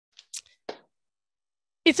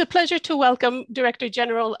It's a pleasure to welcome Director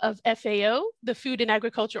General of FAO, the Food and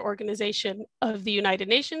Agriculture Organization of the United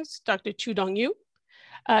Nations, Dr. QU Dongyu,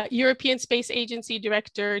 European Space Agency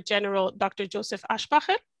Director General Dr. Josef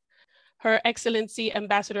Aschbacher, Her Excellency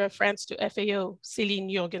Ambassador of France to FAO, Céline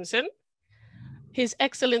Jurgensen, His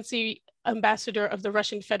Excellency Ambassador of the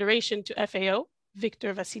Russian Federation to FAO,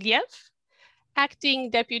 Viktor Vassiliev, Acting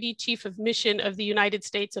Deputy Chief of Mission of the United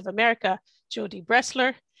States of America, Jody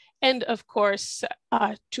Bressler, and of course,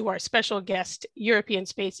 to our special guest, European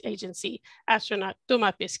Space Agency Astronaut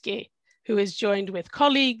Thomas Pesquet, who is joined with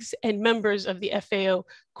colleagues and members of the FAO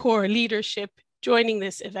core leadership joining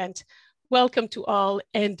this event. Welcome to all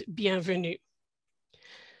and bienvenue.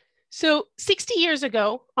 So 60 years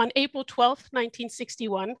ago, on April 12th,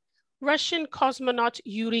 1961, Russian cosmonaut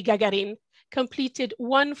Yuri Gagarin completed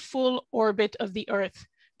one full orbit of the Earth,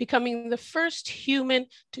 becoming the first human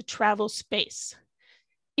to travel space.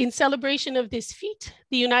 In celebration of this feat,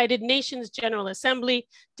 the United Nations General Assembly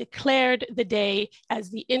declared the day as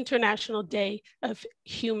the International Day of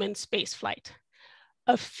Human Spaceflight,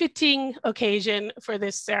 a fitting occasion for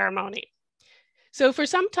this ceremony. So for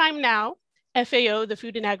some time now, FAO, the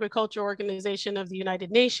Food and Agriculture Organization of the United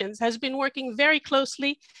Nations, has been working very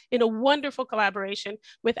closely in a wonderful collaboration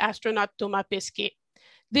with astronaut Thomas Pesquet.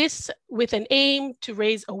 This with an aim to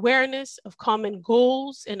raise awareness of common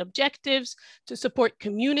goals and objectives to support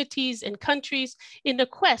communities and countries in the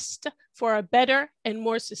quest for a better and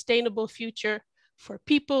more sustainable future for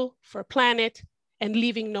people, for planet, and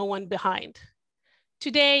leaving no one behind.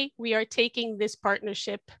 Today, we are taking this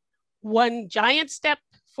partnership one giant step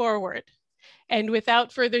forward. And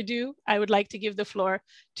without further ado, I would like to give the floor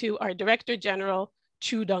to our Director General,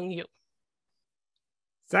 QU Dongyu.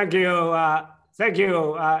 Thank you. Thank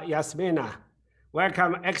you, Yasmina.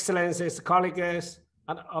 Welcome, Excellencies, colleagues,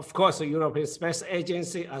 and of course, the European Space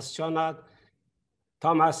Agency astronaut,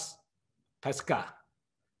 Thomas Pesquet.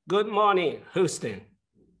 Good morning, Houston.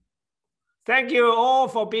 Thank you all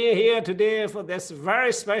for being here today for this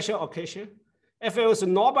very special occasion. FAO's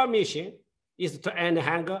noble mission is to end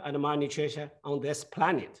hunger and malnutrition on this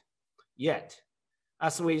planet. Yet,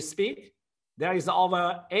 as we speak, there is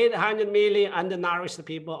over 800 million undernourished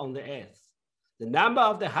people on the earth. The number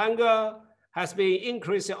of the hunger has been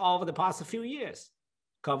increasing over the past few years.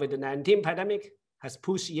 COVID-19 pandemic has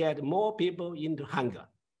pushed yet more people into hunger.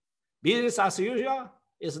 Business as usual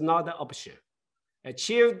is not the option.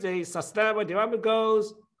 Achieve the Sustainable Development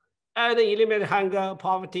Goals and eliminate hunger,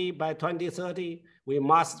 poverty by 2030, we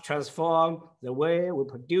must transform the way we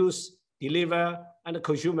produce, deliver, and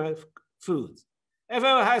consume food.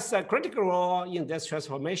 FAO has a critical role in this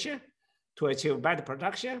transformation to achieve better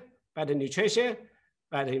production, better nutrition,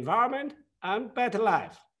 better environment, and better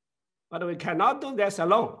life. But we cannot do this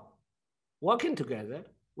alone. Working together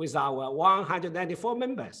with our 194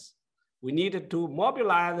 members, we needed to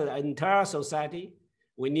mobilize the entire society.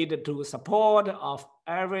 We needed to support of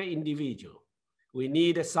every individual. We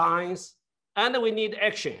need science and we need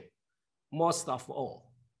action, most of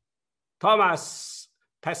all. Thomas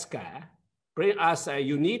Pesquet brings us a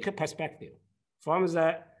unique perspective from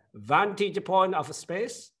the vantage point of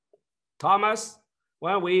space. Thomas,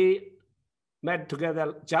 when we met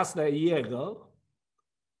together just a year ago,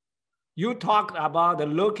 you talked about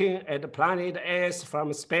looking at the planet Earth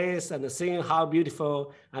from space and seeing how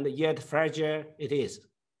beautiful and yet fragile it is.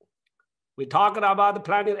 We talked about the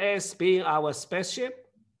planet Earth being our spaceship,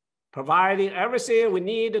 providing everything we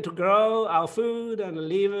need to grow our food and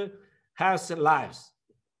live healthy lives.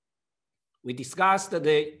 We discussed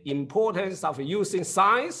the importance of using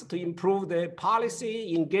science to improve the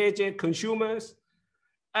policy, engage consumers,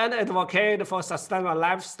 and advocate for sustainable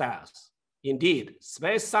lifestyles. Indeed,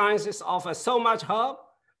 space sciences offer so much hope,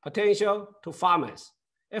 potential to farmers.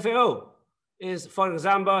 FAO is, for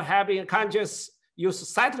example, helping countries use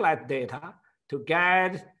satellite data to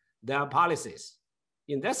guide their policies.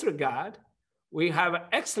 In this regard, we have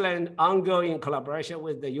excellent ongoing collaboration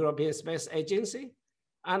with the European Space Agency,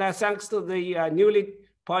 and thanks to the newly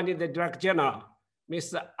appointed Director-General,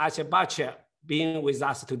 Mr. Aschbacher, being with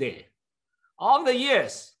us today. Over the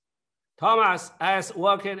years, Thomas has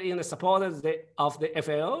worked in the support of the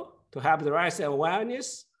FAO to help raise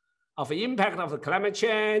awareness of the impact of the climate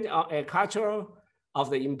change on agriculture,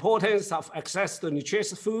 of the importance of access to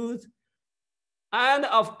nutritious food, and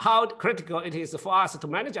of how critical it is for us to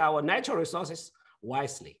manage our natural resources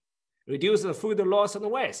wisely, reduce the food loss and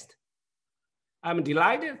waste. I'm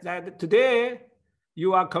delighted that today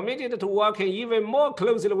you are committed to working even more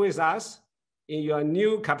closely with us in your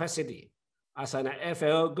new capacity as an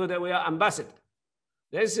FAO Goodwill Ambassador.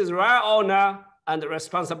 This is rare honor and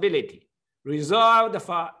responsibility reserved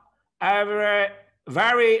for every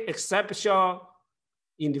very exceptional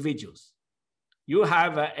individuals. You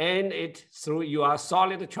have earned it through your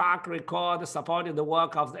solid track record supporting the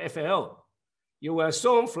work of the FAO. You will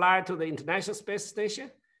soon fly to the International Space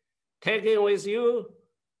Station, taking with you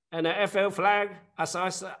an FAO flag as well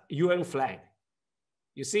as a UN flag.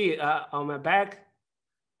 You see on my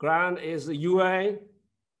background is the UN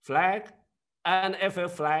flag and FAO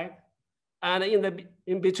flag, and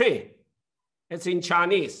in between, it's in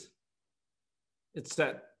Chinese. It's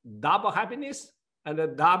a double happiness and a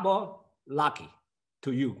double lucky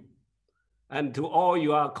to you and to all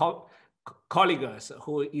your colleagues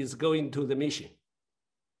who is going to the mission.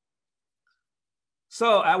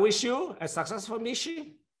 So I wish you a successful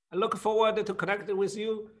mission. I look forward to connecting with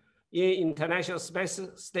you in International Space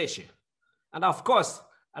Station. And of course,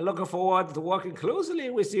 I look forward to working closely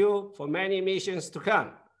with you for many missions to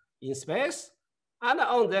come in space and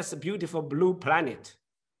on this beautiful blue planet.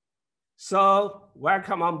 So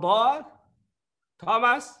welcome on board,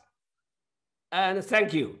 Thomas, and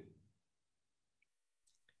thank you.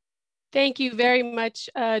 Thank you very much,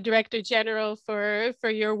 Director General, for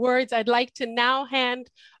your words. I'd like to now hand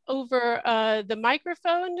over the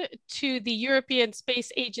microphone to the European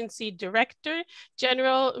Space Agency Director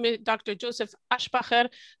General, Dr. Josef Aschbacher.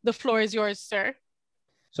 The floor is yours, sir.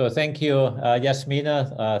 So thank you,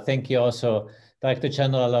 Yasmina. Thank you also, Director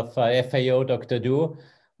General of FAO, Dr. Du.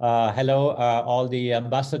 Hello, all the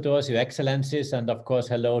ambassadors, Your Excellencies, and of course,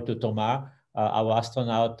 hello to Thomas, our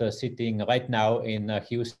astronaut sitting right now in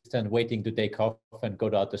Houston, waiting to take off and go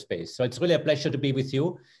to outer space. So it's really a pleasure to be with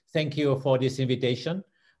you. Thank you for this invitation.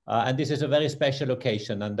 And this is a very special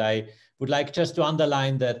occasion. And I would like just to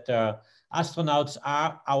underline that astronauts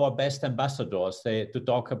are our best ambassadors to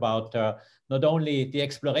talk about not only the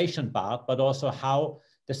exploration part, but also how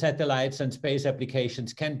the satellites and space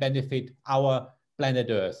applications can benefit our planet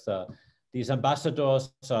Earth. These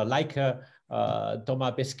ambassadors like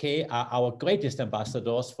Thomas Pesquet are our greatest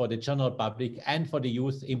ambassadors for the general public and for the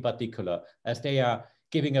youth in particular, as they are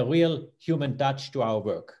giving a real human touch to our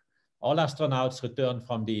work. All astronauts return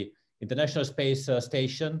from the International Space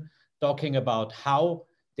Station talking about how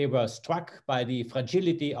they were struck by the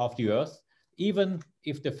fragility of the Earth, even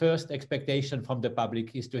if the first expectation from the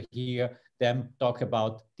public is to hear them talk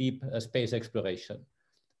about deep space exploration.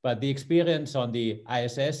 But the experience on the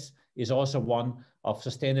ISS is also one of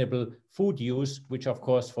sustainable food use, which of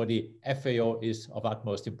course for the FAO is of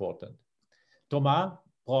utmost importance. Thomas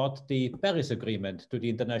brought the Paris Agreement to the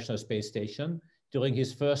International Space Station during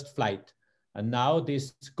his first flight. And now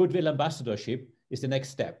this Goodwill Ambassadorship is the next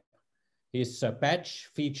step. His badge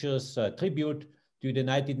features a tribute to the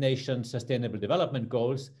United Nations Sustainable Development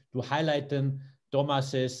Goals to highlight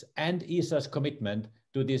Thomas's and ESA's commitment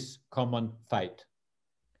to this common fight.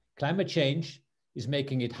 Climate change is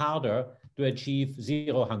making it harder to achieve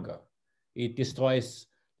zero hunger. It destroys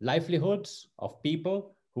livelihoods of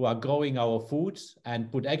people who are growing our foods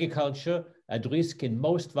and put agriculture at risk in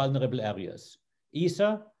most vulnerable areas.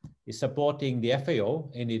 ESA is supporting the FAO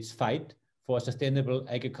in its fight for sustainable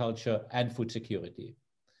agriculture and food security.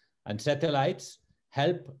 And satellites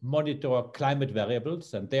help monitor climate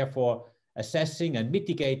variables and therefore assessing and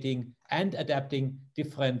mitigating and adapting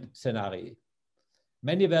different scenarios.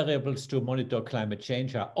 Many variables to monitor climate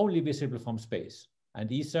change are only visible from space,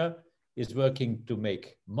 and ESA is working to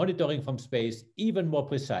make monitoring from space even more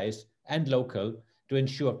precise and local to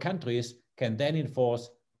ensure countries can then enforce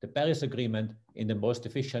the Paris Agreement in the most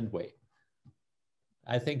efficient way.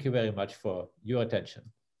 I thank you very much for your attention.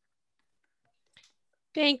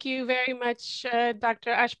 Thank you very much,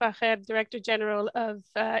 Dr. Aschbacher, Director General of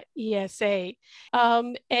ESA.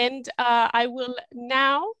 I will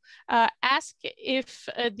now ask if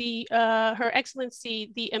Her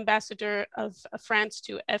Excellency, the Ambassador of France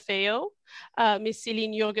to FAO, Ms.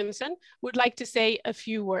 Céline Jurgensen, would like to say a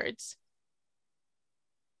few words.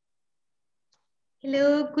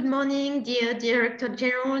 Hello, good morning, dear Director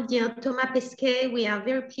General, dear Thomas Pesquet. We are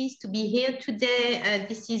very pleased to be here today.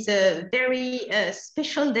 This is a very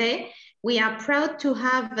special day. We are proud to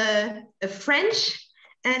have a French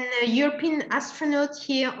and a European astronaut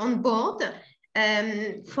here on board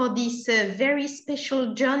for this very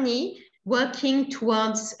special journey, working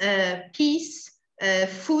towards peace,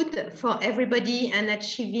 food for everybody, and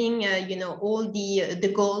achieving all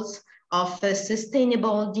the goals of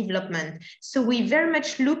sustainable development. So we're very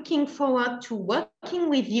much looking forward to working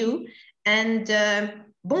with you, and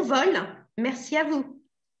bon vol. Merci à vous.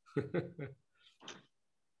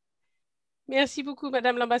 Merci beaucoup,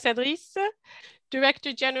 Madame l'Ambassadrice.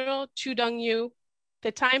 Director General QU Dongyu,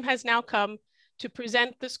 the time has now come to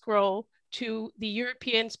present the scroll to the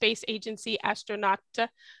European Space Agency astronaut,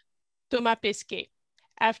 Thomas Pesquet.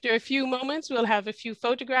 After a few moments, we'll have a few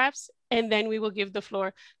photographs, and then we will give the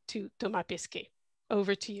floor to Thomas Pesquet.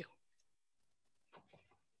 Over to you.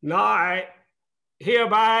 Now I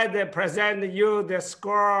hereby present you the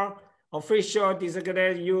score official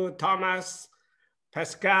designate you Thomas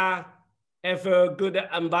Pesquet FAO Goodwill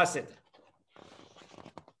Ambassador.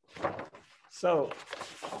 So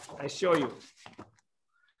I show you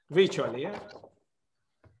virtually. Yeah?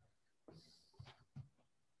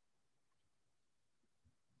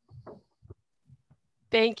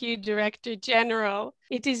 Thank you, Director General.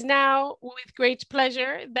 It is now with great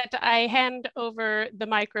pleasure that I hand over the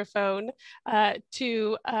microphone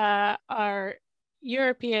to our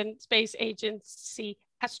European Space Agency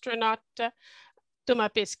astronaut,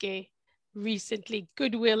 Thomas Pesquet, recently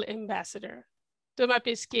Goodwill Ambassador. Thomas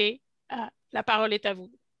Pesquet, la parole est à vous.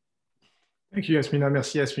 Thank you, Yasmina.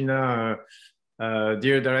 Merci, Yasmina.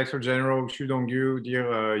 Dear Director General QU Dongyu,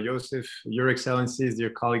 dear Josef, Your Excellencies, dear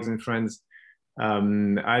colleagues and friends,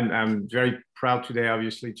 I'm very proud today,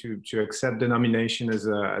 obviously, to accept the nomination as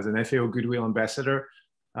an FAO Goodwill Ambassador.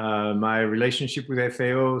 My relationship with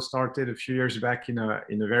FAO started a few years back in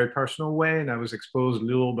a very personal way, and I was exposed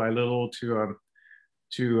little by little to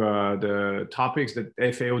the topics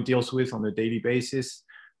that FAO deals with on a daily basis,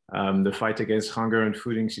 the fight against hunger and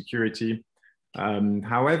food insecurity.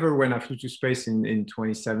 However, when I flew to space in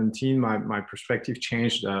 2017, my perspective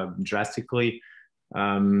changed drastically.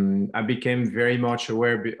 I became very much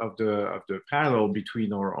aware of the parallel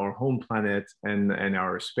between our home planet and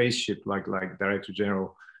our spaceship, like Director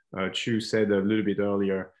General Chu said a little bit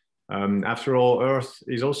earlier. After all, Earth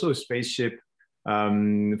is also a spaceship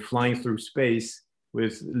flying through space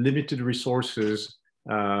with limited resources.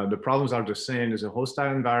 The problems are the same. There's a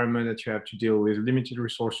hostile environment that you have to deal with, limited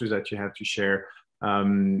resources that you have to share,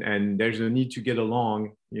 and there's a need to get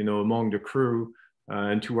along, among the crew.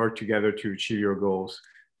 And to work together to achieve your goals.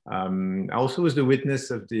 I also was the witness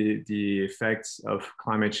of the effects of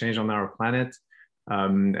climate change on our planet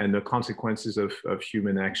and the consequences of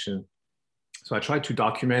human action. So I tried to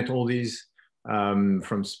document all these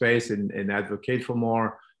from space and advocate for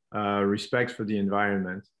more respect for the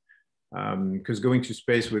environment. Because going to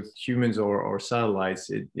space with humans or satellites,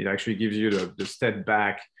 it actually gives you the step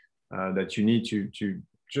back that you need to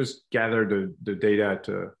just gather the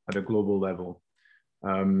data at a global level.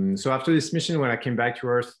 So after this mission, when I came back to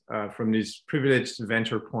Earth from this privileged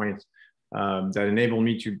vantage point that enabled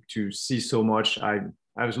me to see so much, I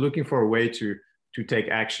was looking for a way to take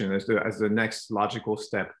action as the next logical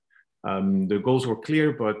step. The goals were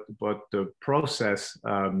clear, but the process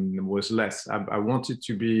was less. I wanted it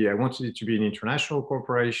to be an international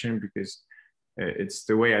corporation because it's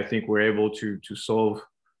the way I think we're able to solve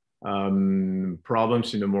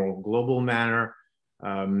problems in a more global manner.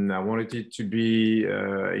 I wanted it to be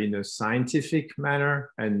in a scientific manner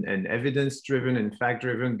and evidence-driven and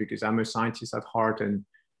fact-driven, because I'm a scientist at heart, and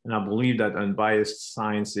I believe that unbiased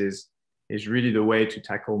science is really the way to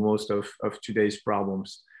tackle most of today's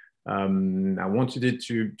problems. I wanted it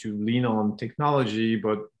to lean on technology,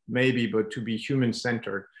 but to be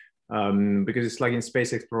human-centered, because it's like in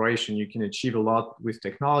space exploration, you can achieve a lot with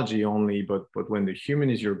technology only, but when the human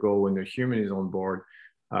is your goal, when the human is on board,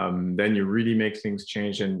 then you really make things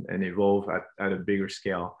change and evolve at a bigger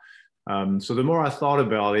scale. So the more I thought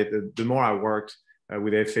about it, the more I worked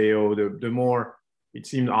with FAO, the more it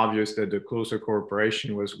seemed obvious that the closer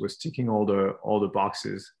cooperation was ticking all the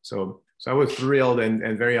boxes. So I was thrilled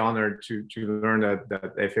and very honored to learn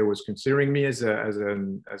that FAO was considering me as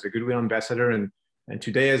a Goodwill Ambassador. And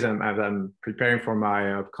today, as I'm preparing for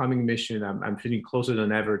my upcoming mission, I'm feeling closer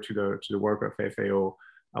than ever to the work of FAO.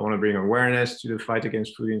 I want to bring awareness to the fight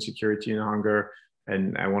against food insecurity and hunger,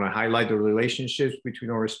 and I want to highlight the relationships between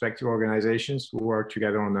our respective organizations who work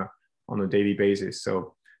together on a daily basis.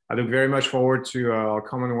 So I look very much forward to our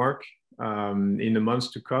common work in the months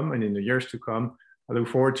to come and in the years to come. I look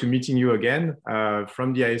forward to meeting you again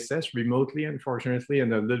from the ISS remotely, unfortunately,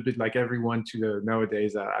 and a little bit like everyone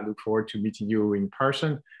nowadays. I look forward to meeting you in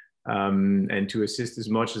person and to assist as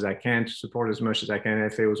much as I can, to support as much as I can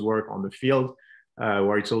FAO's work on the field.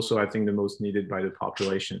 Where it's also, I think, the most needed by the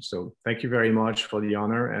population. So thank you very much for the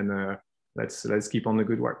honor, and let's keep on the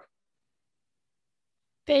good work.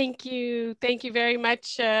 Thank you very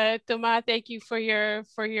much, Thomas. Thank you for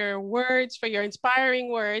your words, for your inspiring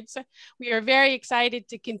words. We are very excited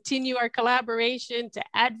to continue our collaboration, to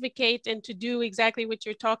advocate, and to do exactly what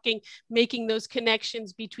you're talking, making those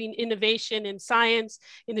connections between innovation and science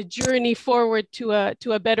in a journey forward to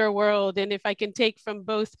a better world. And if I can take from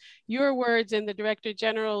both your words and the Director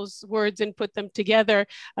General's words and put them together,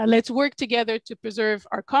 let's work together to preserve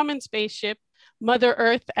our common spaceship, Mother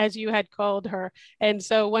Earth, as you had called her. And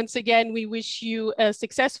so once again, we wish you a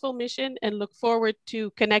successful mission and look forward to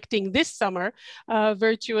connecting this summer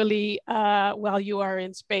virtually while you are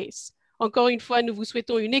in space. Encore une fois, nous vous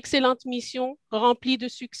souhaitons une excellente mission remplie de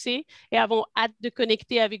succès et avons hâte de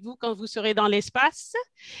connecter avec vous quand vous serez dans l'espace.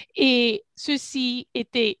 Et ceci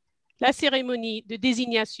était la cérémonie de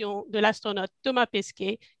désignation de l'astronaute Thomas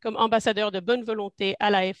Pesquet comme ambassadeur de bonne volonté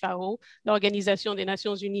à la FAO, l'Organisation des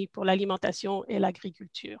Nations Unies pour l'alimentation et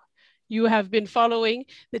l'agriculture. You have been following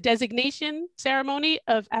the designation ceremony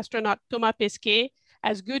of astronaut Thomas Pesquet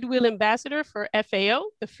as Goodwill Ambassador for FAO,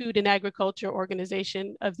 the Food and Agriculture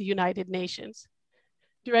Organization of the United Nations.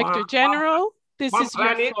 Director General, this is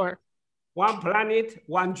your floor. One planet,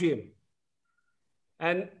 one dream.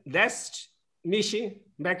 And that's mission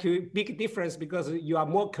make a big difference because you are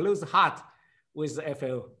more close heart with the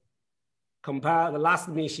FAO compared to the last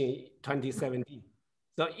mission 2017.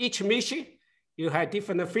 So each mission, you have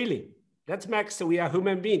different feeling. That makes we are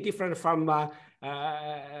human being different from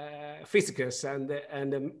physicals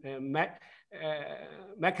and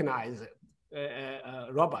mechanized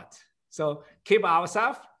robot. So keep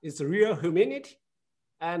ourselves, it's real humanity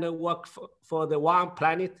and work for the one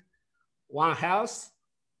planet, one health,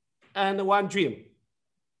 and one dream.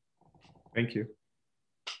 Thank you.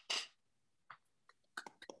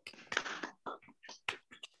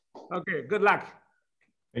 Okay, good luck.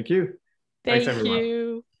 Thank you. Thank Thanks, everyone.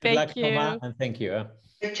 you. Good luck, Thank you. Thomas, and thank you.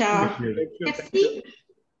 Ciao. Thank you. Merci.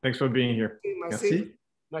 Thanks for being here. Merci.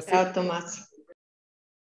 Ciao, Thomas.